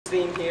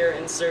theme here,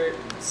 insert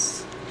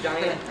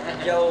giant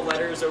yellow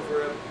letters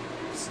over a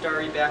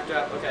starry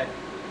backdrop. Okay.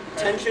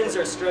 Tensions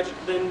are stretched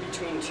thin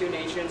between two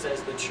nations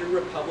as the True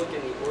Republic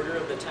and the Order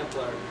of the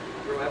Templar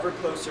grow ever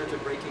closer to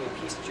breaking a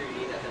peace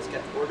treaty that has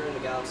kept order in the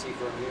galaxy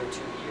for a mere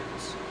 2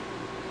 years.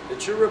 The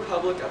True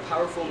Republic, a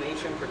powerful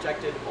nation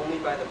protected only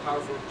by the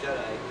powerful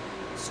Jedi,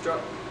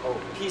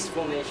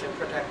 peaceful nation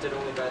protected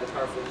only by the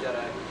powerful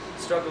Jedi,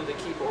 struggled to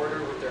keep order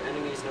with their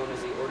enemies known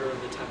as the Order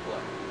of the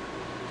Templar.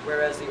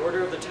 Whereas the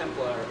Order of the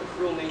Templar, a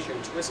cruel nation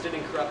twisted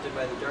and corrupted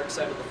by the dark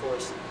side of the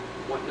Force,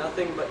 want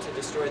nothing but to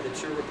destroy the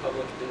True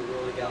Republic and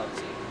rule the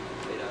galaxy.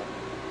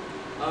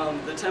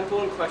 The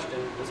temple in question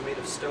was made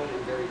of stone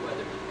and very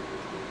weathered.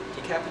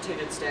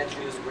 Decapitated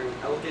statues wearing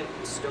elegant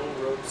stone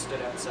robes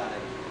stood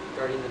outside,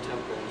 guarding the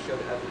temple, and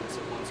showed evidence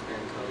of once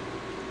bearing code.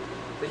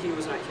 But he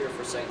was not here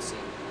for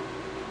sightseeing.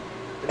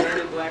 The man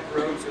in black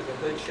robes with a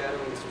hood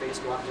shadowing his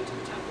face walked into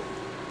the temple.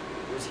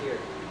 It was here.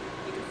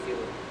 He could feel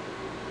it.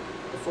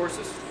 The Force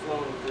was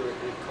flowing through it,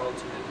 and it called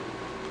to him.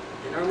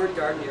 An armored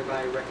guard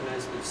nearby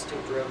recognized the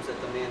distinct robes that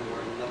the man wore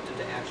and leapt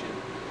into action,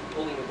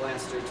 holding a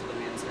blaster to the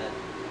man's head.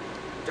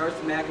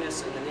 Darth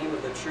Magnus, in the name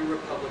of the True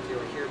Republic, you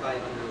are hereby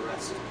under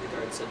arrest, the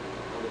guard said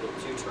a little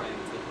too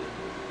triumphantly.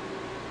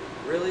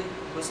 Really?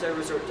 Must I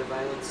resort to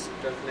violence?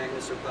 Darth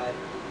Magnus replied,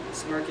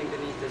 smirking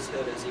beneath his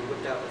hood as he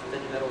whipped out a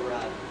thin metal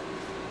rod,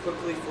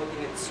 quickly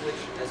flipping its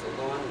switch as a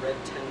long red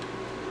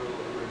tendril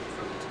emerged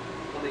from it,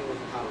 humming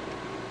with power.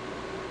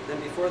 Then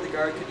before the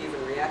guard could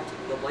even react,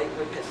 the light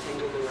whip had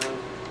tangled around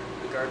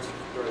the guard's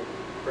throat,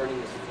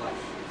 burning his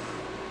flesh.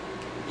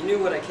 You knew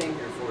what I came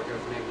here for,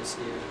 Darth Magnus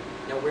sneered.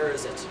 Now where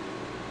is it?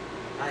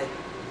 I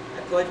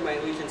pledge my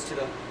allegiance to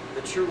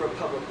the True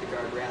Republic, the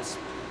guard rasped.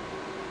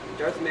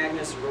 Darth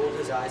Magnus rolled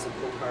his eyes and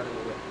pulled hard on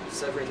the whip,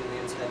 severing the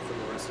man's head from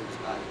the rest of his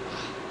body.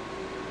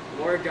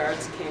 More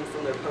guards came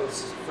from their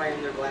posts,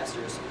 firing their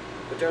blasters,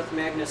 but Darth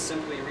Magnus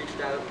simply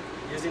reached out,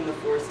 using the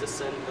Force to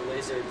send the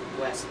laser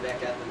blast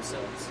back at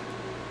themselves.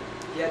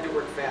 He had to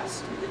work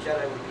fast. The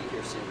Jedi would be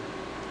here soon.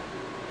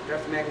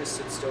 Darth Magnus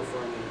stood still for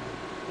a minute,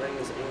 letting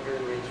his anger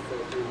and rage flow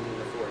through him in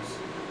the Force.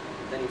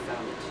 Then he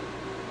found it.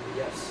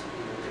 Yes, he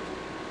murmured.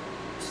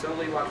 He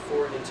slowly walked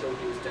forward until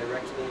he was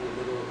directly in the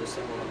middle of the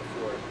symbol on the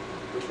floor,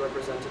 which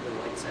represented the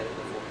light side of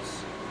the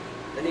Force.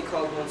 Then he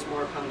called once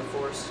more upon the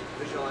Force,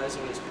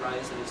 visualizing his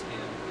prize in his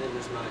hand and in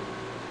his mind,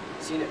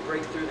 seeing it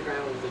break through the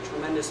ground with a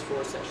tremendous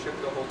force that shook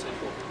the whole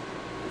temple.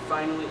 And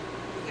finally,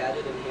 he had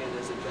it in hand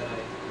as a Jedi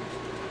reached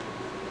the temple.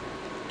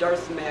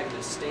 Darth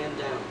Magnus, stand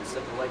down,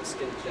 said the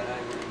light-skinned Jedi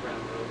wearing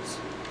brown robes.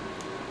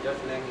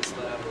 Darth Magnus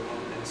let out a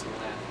long, menacing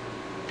laugh.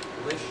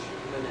 Lish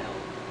Manel,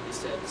 he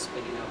said,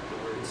 spitting out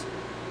the words.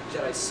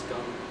 Jedi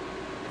scum.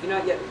 Have you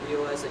not yet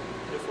realized that you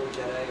pitiful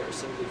Jedi are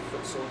simply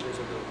foot soldiers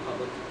of the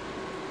Republic?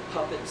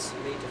 Puppets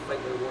made to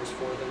fight their wars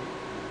for them?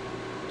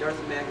 Darth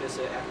Magnus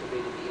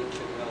activated the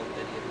ancient relic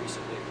that he had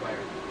recently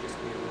acquired just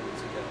mere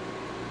moments ago.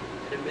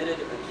 It emitted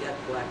a jet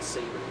black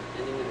saber,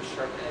 ending in a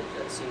sharp edge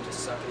that seemed to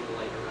suck in the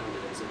light around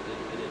it as it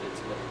emitted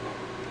its little pump.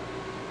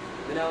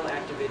 Manel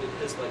activated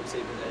his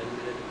lightsaber that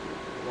emitted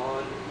a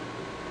long,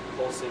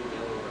 pulsing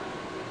yellow rod.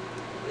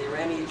 They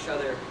ran at each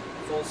other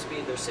full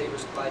speed, their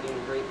sabers colliding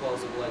in great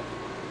balls of light.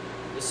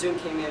 They soon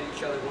came at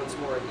each other once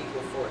more at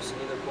equal force,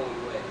 neither pulling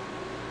away.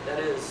 That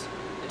is,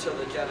 until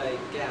the Jedi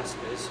gasped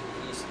as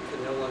he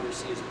could no longer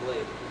see his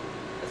blade,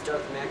 as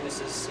Darth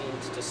Magnus's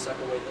seemed to suck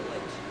away the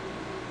light.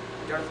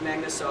 Darth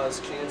Magnus saw his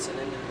chance and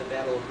ended the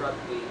battle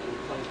abruptly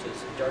and plunged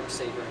his dark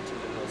saber into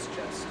Manel's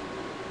chest.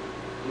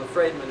 I'm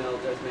afraid,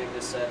 Manel, Darth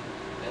Magnus said,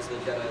 as the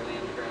Jedi lay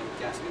on the ground,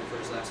 gasping for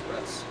his last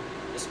breaths,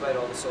 despite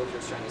all the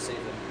soldiers trying to save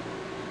him,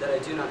 that I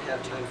do not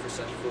have time for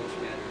such foolish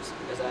matters,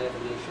 as I have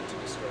a nation to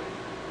destroy.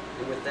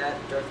 And with that,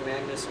 Darth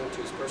Magnus went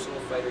to his personal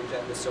fighter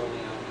jet, the Solion,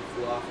 and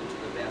flew off into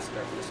the vast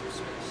darkness of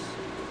space.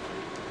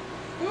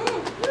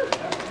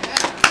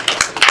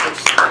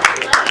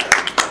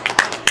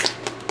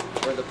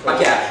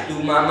 I got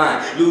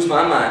lose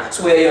my mind.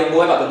 Swear young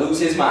boy about to lose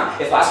his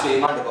mind. If I swear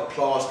round of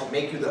applause can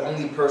make you the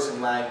only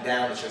person lying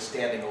down at your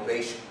standing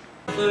ovation.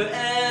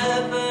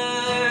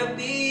 Forever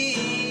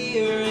be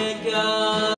your God.